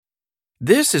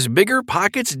This is Bigger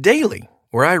Pockets Daily,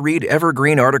 where I read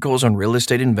evergreen articles on real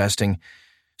estate investing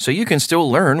so you can still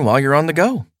learn while you're on the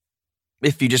go.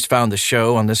 If you just found the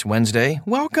show on this Wednesday,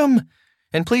 welcome.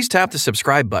 And please tap the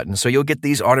subscribe button so you'll get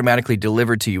these automatically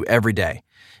delivered to you every day,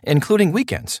 including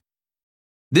weekends.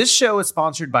 This show is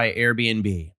sponsored by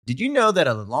Airbnb. Did you know that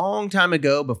a long time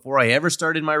ago, before I ever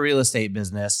started my real estate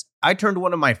business, I turned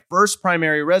one of my first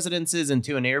primary residences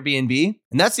into an Airbnb?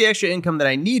 And that's the extra income that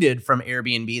I needed from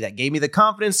Airbnb that gave me the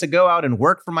confidence to go out and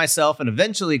work for myself and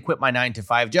eventually quit my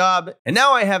 9-to-5 job. And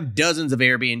now I have dozens of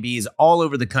Airbnbs all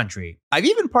over the country. I've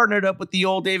even partnered up with the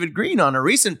old David Green on a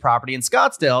recent property in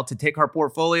Scottsdale to take our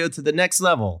portfolio to the next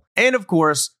level. And of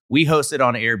course, we host it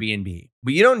on Airbnb.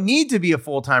 But you don't need to be a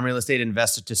full-time real estate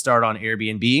investor to start on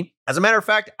Airbnb. As a matter of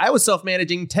fact, I was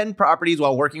self-managing 10 properties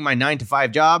while working my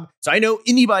 9-to-5 job, so I know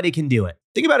anybody can do it.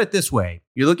 Think about it this way.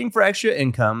 You're looking for extra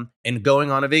income and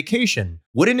going on a vacation.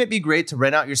 Wouldn't it be great to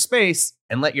rent out your space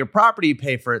and let your property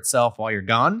pay for itself while you're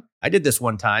gone? I did this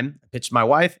one time. I pitched my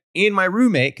wife and my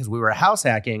roommate, because we were house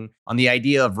hacking, on the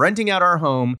idea of renting out our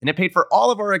home, and it paid for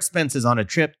all of our expenses on a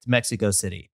trip to Mexico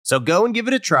City. So go and give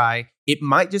it a try. It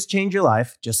might just change your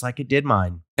life, just like it did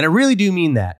mine. And I really do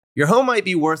mean that. Your home might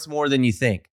be worth more than you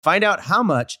think. Find out how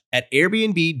much at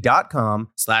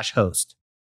airbnb.com/host.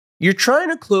 You're trying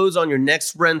to close on your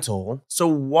next rental, so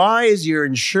why is your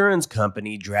insurance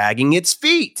company dragging its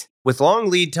feet? With long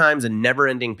lead times and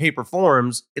never-ending paper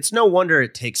forms, it's no wonder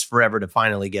it takes forever to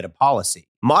finally get a policy.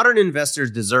 Modern investors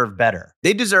deserve better.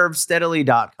 They deserve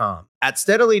Steadily.com. At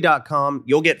Steadily.com,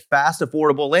 you'll get fast,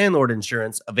 affordable landlord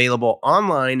insurance available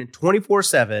online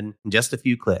 24/7 in just a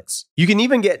few clicks. You can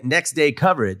even get next-day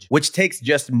coverage, which takes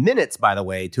just minutes, by the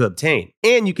way, to obtain.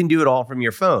 And you can do it all from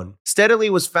your phone. Steadily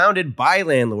was founded by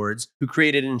landlords who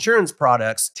created insurance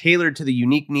products tailored to the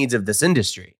unique needs of this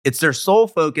industry. It's their sole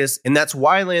focus, and that's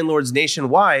why landlords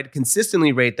nationwide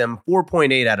consistently rate them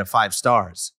 4.8 out of 5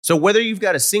 stars. So whether you've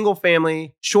got a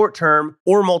single-family, short-term,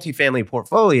 or multifamily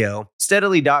portfolio,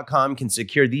 Steadily.com can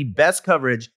secure the best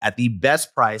coverage at the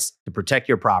best price to protect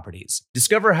your properties.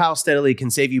 Discover how Steadily can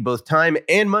save you both time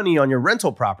and money on your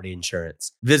rental property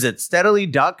insurance. Visit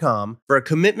Steadily.com for a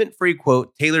commitment-free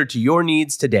quote tailored to your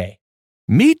needs today.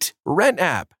 Meet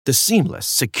RentApp, the seamless,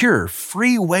 secure,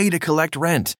 free way to collect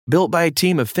rent. Built by a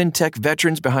team of fintech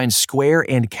veterans behind Square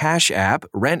and Cash App,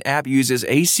 RentApp uses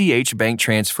ACH bank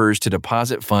transfers to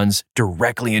deposit funds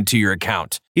directly into your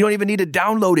account. You don't even need to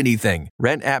download anything.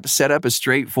 RentApp setup is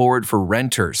straightforward for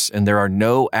renters, and there are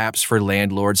no apps for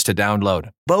landlords to download.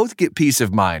 Both get peace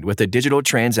of mind with a digital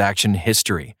transaction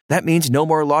history. That means no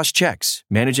more lost checks,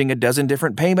 managing a dozen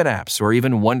different payment apps, or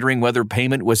even wondering whether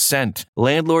payment was sent.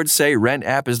 Landlords say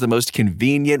RentApp is the most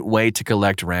convenient way to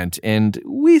collect rent, and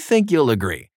we think you'll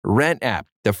agree. RentApp,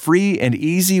 the free and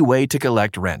easy way to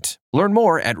collect rent. Learn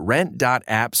more at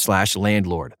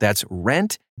rent.app/landlord. That's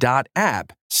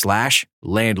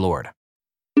rent.app/landlord.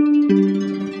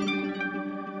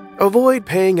 Avoid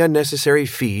paying unnecessary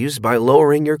fees by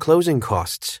lowering your closing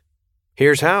costs.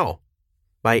 Here's how.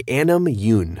 By Annam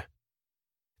Yoon.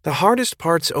 The hardest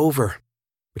part's over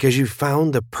because you've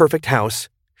found the perfect house.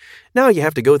 Now you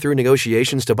have to go through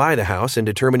negotiations to buy the house and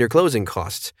determine your closing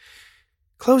costs.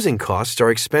 Closing costs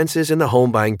are expenses in the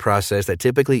home buying process that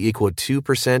typically equal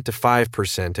 2% to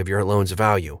 5% of your loan's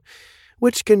value,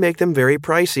 which can make them very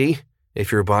pricey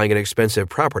if you're buying an expensive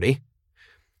property.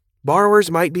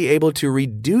 Borrowers might be able to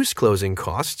reduce closing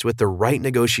costs with the right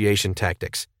negotiation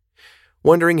tactics.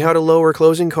 Wondering how to lower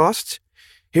closing costs?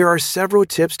 Here are several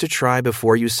tips to try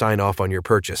before you sign off on your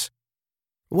purchase.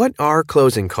 What are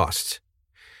closing costs?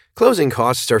 Closing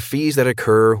costs are fees that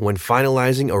occur when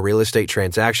finalizing a real estate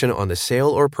transaction on the sale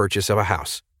or purchase of a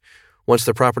house. Once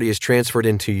the property is transferred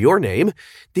into your name,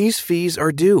 these fees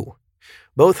are due.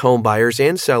 Both home buyers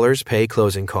and sellers pay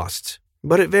closing costs,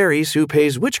 but it varies who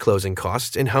pays which closing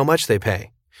costs and how much they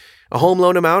pay. A home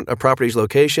loan amount, a property's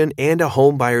location, and a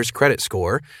home buyer's credit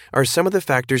score are some of the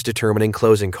factors determining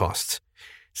closing costs.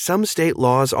 Some state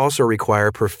laws also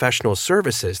require professional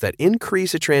services that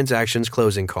increase a transaction's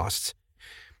closing costs.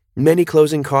 Many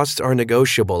closing costs are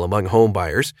negotiable among home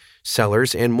buyers,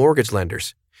 sellers, and mortgage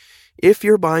lenders. If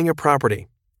you're buying a property,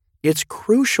 it's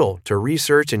crucial to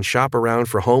research and shop around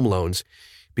for home loans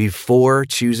before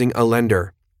choosing a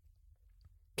lender.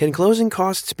 Can closing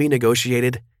costs be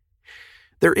negotiated?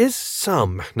 There is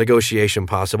some negotiation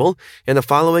possible, and the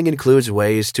following includes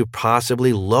ways to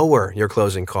possibly lower your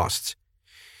closing costs.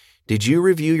 Did you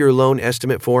review your loan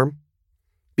estimate form?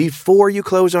 Before you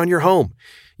close on your home,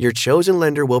 your chosen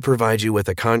lender will provide you with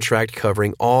a contract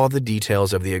covering all the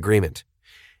details of the agreement.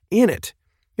 In it,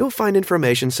 You'll find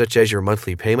information such as your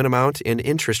monthly payment amount and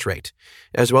interest rate,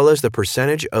 as well as the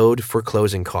percentage owed for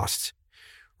closing costs.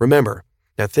 Remember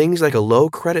that things like a low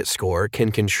credit score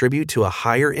can contribute to a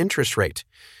higher interest rate,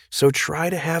 so try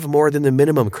to have more than the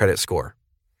minimum credit score.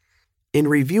 In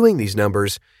reviewing these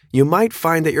numbers, you might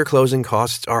find that your closing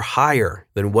costs are higher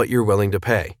than what you're willing to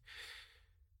pay.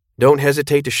 Don't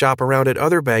hesitate to shop around at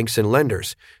other banks and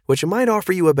lenders, which might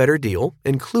offer you a better deal,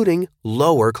 including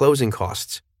lower closing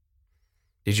costs.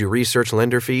 Did you research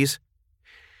lender fees?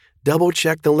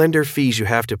 Double-check the lender fees you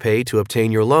have to pay to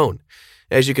obtain your loan,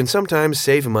 as you can sometimes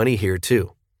save money here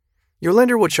too. Your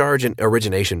lender will charge an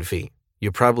origination fee.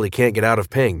 You probably can't get out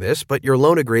of paying this, but your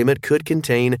loan agreement could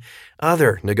contain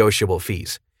other negotiable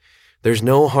fees. There's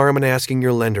no harm in asking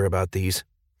your lender about these.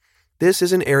 This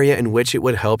is an area in which it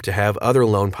would help to have other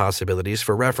loan possibilities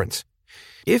for reference.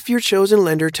 If your chosen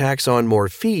lender tacks on more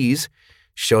fees,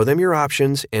 show them your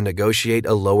options and negotiate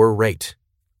a lower rate,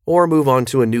 or move on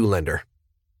to a new lender.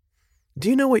 Do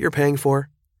you know what you're paying for?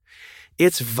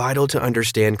 It's vital to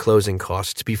understand closing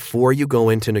costs before you go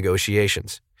into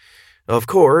negotiations. Of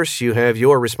course, you have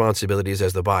your responsibilities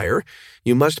as the buyer.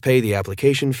 You must pay the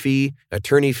application fee,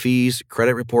 attorney fees,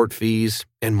 credit report fees,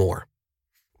 and more.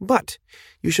 But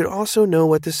you should also know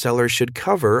what the seller should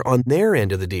cover on their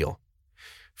end of the deal.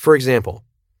 For example,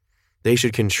 they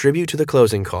should contribute to the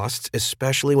closing costs,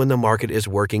 especially when the market is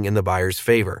working in the buyer's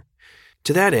favor.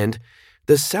 To that end,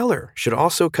 the seller should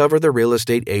also cover the real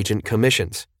estate agent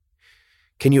commissions.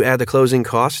 Can you add the closing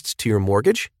costs to your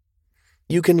mortgage?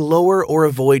 You can lower or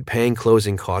avoid paying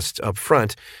closing costs up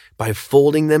front by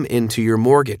folding them into your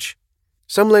mortgage.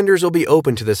 Some lenders will be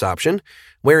open to this option,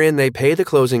 wherein they pay the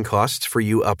closing costs for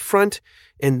you up front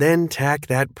and then tack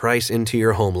that price into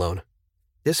your home loan.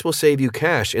 This will save you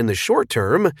cash in the short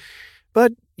term,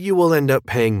 but you will end up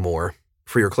paying more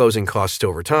for your closing costs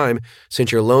over time,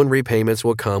 since your loan repayments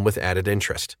will come with added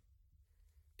interest.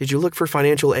 Did you look for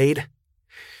financial aid?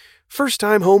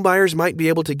 First-time homebuyers might be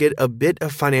able to get a bit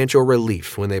of financial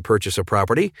relief when they purchase a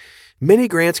property. Many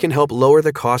grants can help lower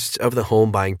the costs of the home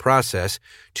buying process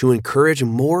to encourage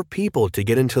more people to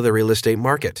get into the real estate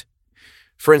market.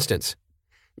 For instance,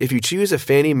 if you choose a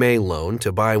Fannie Mae loan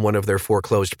to buy one of their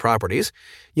foreclosed properties,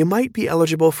 you might be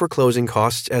eligible for closing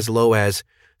costs as low as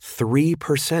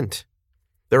 3%.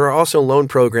 There are also loan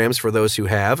programs for those who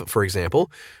have, for example,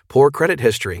 poor credit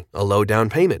history, a low down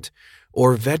payment,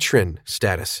 or veteran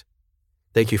status.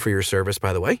 Thank you for your service,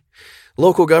 by the way.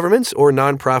 Local governments or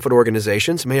nonprofit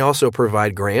organizations may also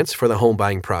provide grants for the home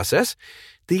buying process.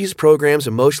 These programs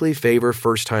mostly favor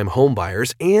first-time home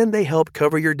buyers, and they help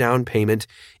cover your down payment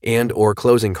and or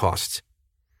closing costs.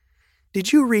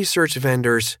 Did you research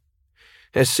vendors?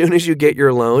 As soon as you get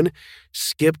your loan,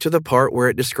 skip to the part where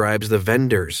it describes the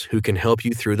vendors who can help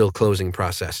you through the closing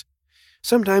process.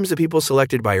 Sometimes the people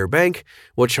selected by your bank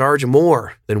will charge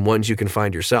more than ones you can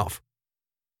find yourself.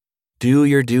 Do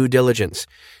your due diligence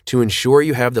to ensure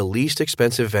you have the least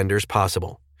expensive vendors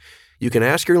possible. You can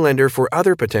ask your lender for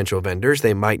other potential vendors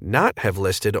they might not have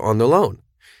listed on the loan.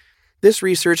 This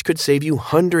research could save you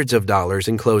hundreds of dollars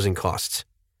in closing costs.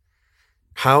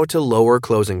 How to lower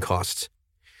closing costs.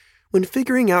 When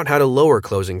figuring out how to lower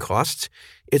closing costs,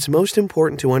 it's most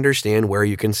important to understand where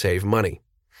you can save money.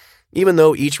 Even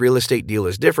though each real estate deal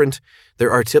is different,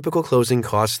 there are typical closing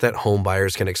costs that home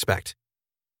buyers can expect.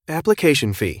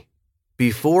 Application fee.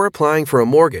 Before applying for a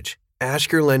mortgage,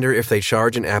 ask your lender if they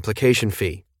charge an application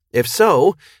fee. If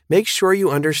so, make sure you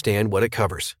understand what it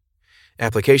covers.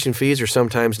 Application fees are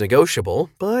sometimes negotiable,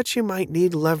 but you might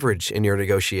need leverage in your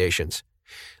negotiations.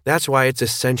 That's why it's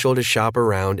essential to shop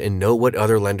around and know what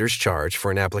other lenders charge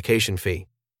for an application fee.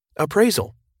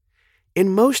 Appraisal. In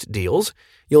most deals,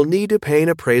 you'll need to pay an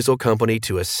appraisal company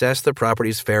to assess the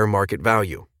property's fair market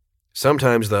value.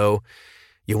 Sometimes, though,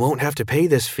 you won't have to pay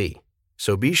this fee,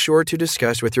 so be sure to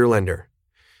discuss with your lender.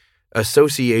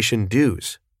 Association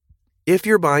dues. If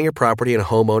you're buying a property in a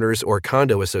homeowners or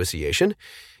condo association,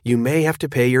 you may have to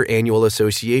pay your annual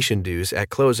association dues at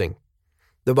closing.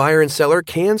 The buyer and seller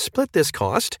can split this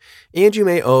cost, and you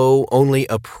may owe only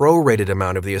a prorated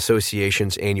amount of the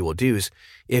association's annual dues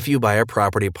if you buy a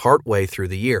property partway through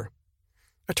the year.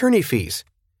 Attorney fees.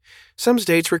 Some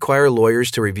states require lawyers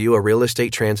to review a real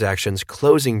estate transaction's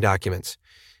closing documents.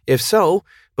 If so,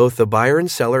 both the buyer and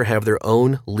seller have their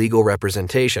own legal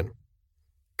representation.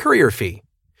 Courier fee.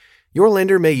 Your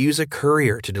lender may use a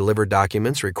courier to deliver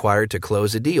documents required to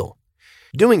close a deal.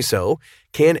 Doing so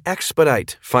can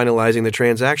expedite finalizing the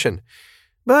transaction,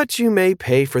 but you may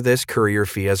pay for this courier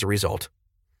fee as a result.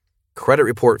 Credit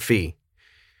report fee.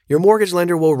 Your mortgage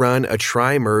lender will run a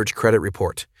tri-merge credit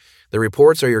report. The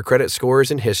reports are your credit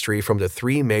scores and history from the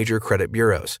 3 major credit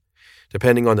bureaus.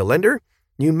 Depending on the lender,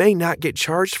 you may not get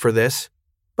charged for this,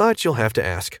 but you'll have to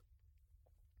ask.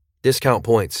 Discount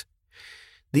points.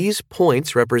 These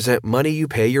points represent money you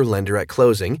pay your lender at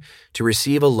closing to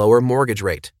receive a lower mortgage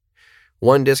rate.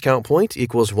 One discount point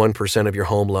equals 1% of your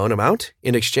home loan amount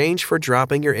in exchange for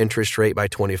dropping your interest rate by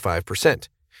 25%.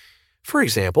 For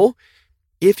example,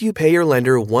 if you pay your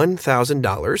lender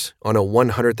 $1,000 on a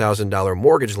 $100,000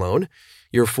 mortgage loan,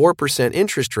 your 4%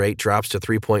 interest rate drops to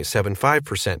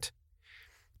 3.75%.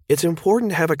 It's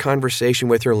important to have a conversation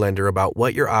with your lender about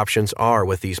what your options are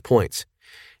with these points,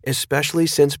 especially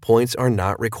since points are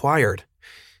not required.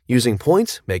 Using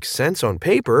points makes sense on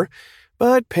paper,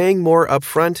 but paying more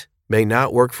upfront may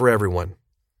not work for everyone.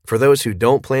 For those who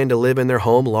don't plan to live in their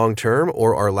home long-term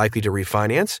or are likely to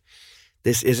refinance,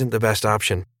 this isn't the best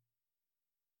option.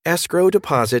 Escrow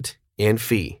deposit and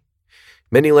fee.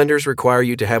 Many lenders require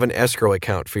you to have an escrow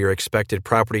account for your expected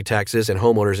property taxes and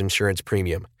homeowners insurance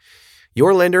premium.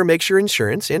 Your lender makes your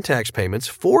insurance and tax payments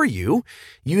for you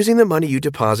using the money you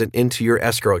deposit into your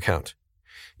escrow account.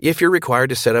 If you're required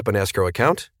to set up an escrow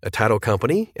account, a title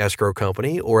company, escrow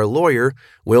company, or a lawyer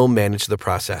will manage the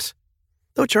process.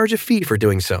 They'll charge a fee for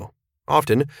doing so.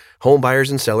 Often, home buyers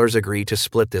and sellers agree to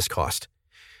split this cost.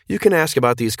 You can ask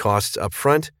about these costs up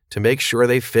front to make sure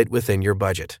they fit within your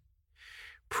budget.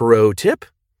 Pro tip: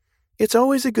 it's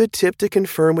always a good tip to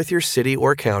confirm with your city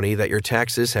or county that your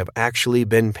taxes have actually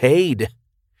been paid.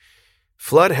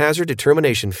 Flood hazard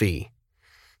determination fee.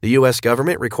 The U.S.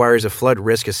 government requires a flood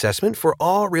risk assessment for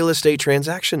all real estate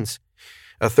transactions.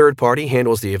 A third party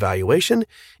handles the evaluation,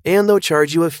 and they'll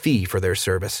charge you a fee for their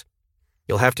service.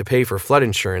 You'll have to pay for flood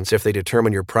insurance if they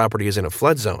determine your property is in a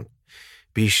flood zone.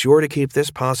 Be sure to keep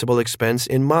this possible expense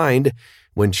in mind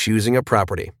when choosing a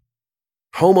property.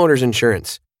 Homeowners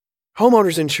insurance.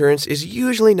 Homeowners insurance is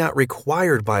usually not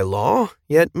required by law,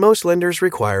 yet most lenders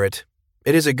require it.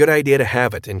 It is a good idea to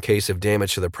have it in case of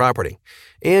damage to the property,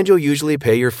 and you'll usually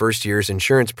pay your first year's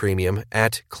insurance premium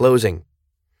at closing.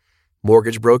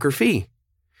 Mortgage broker fee.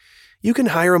 You can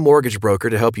hire a mortgage broker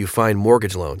to help you find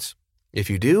mortgage loans. If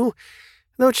you do,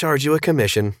 they'll charge you a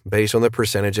commission based on the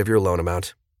percentage of your loan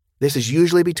amount. This is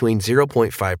usually between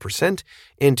 0.5%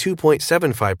 and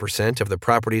 2.75% of the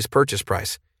property's purchase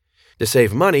price. To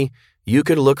save money, you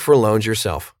could look for loans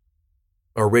yourself.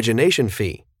 Origination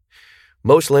fee.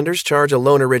 Most lenders charge a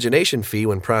loan origination fee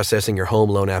when processing your home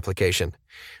loan application,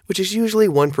 which is usually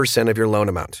 1% of your loan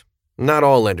amount. Not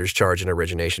all lenders charge an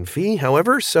origination fee,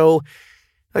 however, so,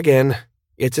 again,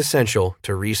 it's essential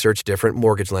to research different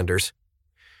mortgage lenders.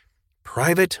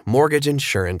 Private mortgage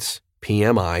insurance,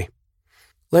 PMI.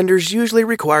 Lenders usually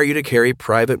require you to carry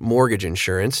private mortgage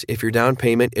insurance if your down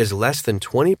payment is less than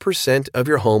 20% of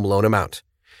your home loan amount.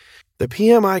 The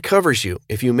PMI covers you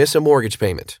if you miss a mortgage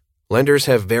payment. Lenders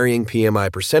have varying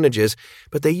PMI percentages,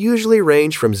 but they usually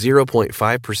range from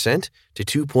 0.5%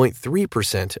 to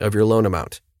 2.3% of your loan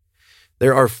amount.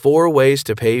 There are 4 ways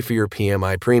to pay for your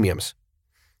PMI premiums.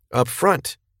 Up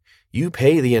front, you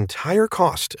pay the entire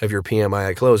cost of your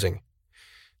PMI at closing.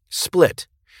 Split.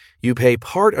 You pay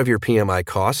part of your PMI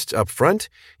costs up front,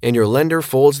 and your lender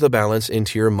folds the balance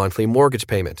into your monthly mortgage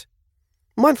payment.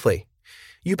 Monthly.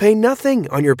 You pay nothing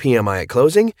on your PMI at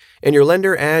closing, and your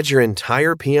lender adds your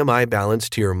entire PMI balance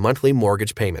to your monthly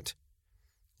mortgage payment.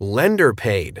 Lender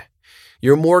paid.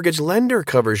 Your mortgage lender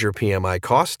covers your PMI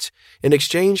costs in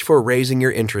exchange for raising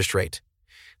your interest rate.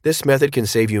 This method can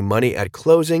save you money at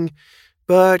closing,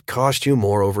 but cost you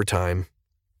more over time.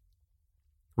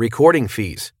 Recording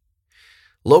fees.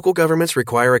 Local governments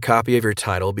require a copy of your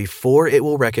title before it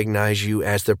will recognize you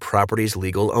as the property's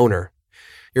legal owner.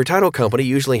 Your title company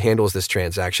usually handles this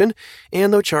transaction,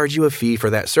 and they'll charge you a fee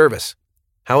for that service.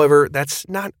 However, that's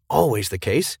not always the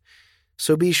case,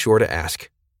 so be sure to ask.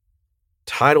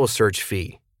 Title search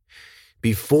fee.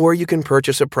 Before you can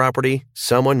purchase a property,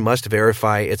 someone must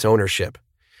verify its ownership.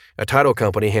 A title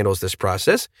company handles this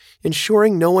process,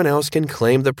 ensuring no one else can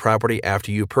claim the property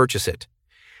after you purchase it.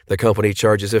 The company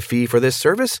charges a fee for this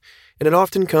service, and it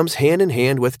often comes hand in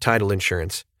hand with title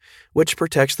insurance, which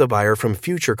protects the buyer from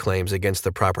future claims against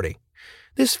the property.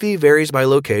 This fee varies by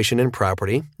location and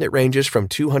property. It ranges from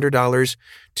 $200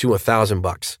 to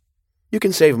 $1,000. You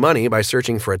can save money by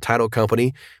searching for a title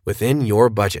company within your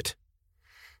budget.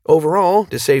 Overall,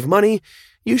 to save money,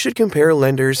 you should compare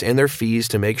lenders and their fees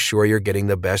to make sure you're getting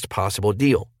the best possible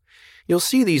deal. You'll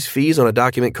see these fees on a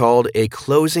document called a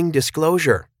closing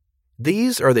disclosure.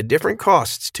 These are the different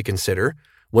costs to consider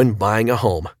when buying a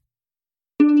home.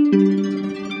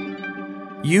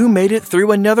 You made it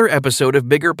through another episode of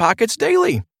Bigger Pockets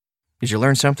Daily. Did you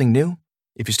learn something new?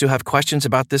 If you still have questions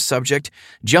about this subject,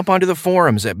 jump onto the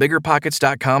forums at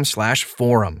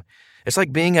biggerpockets.com/forum. It's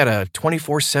like being at a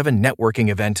 24/7 networking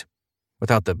event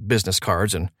without the business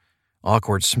cards and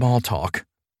awkward small talk.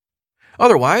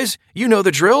 Otherwise, you know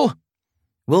the drill.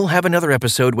 We'll have another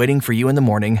episode waiting for you in the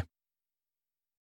morning.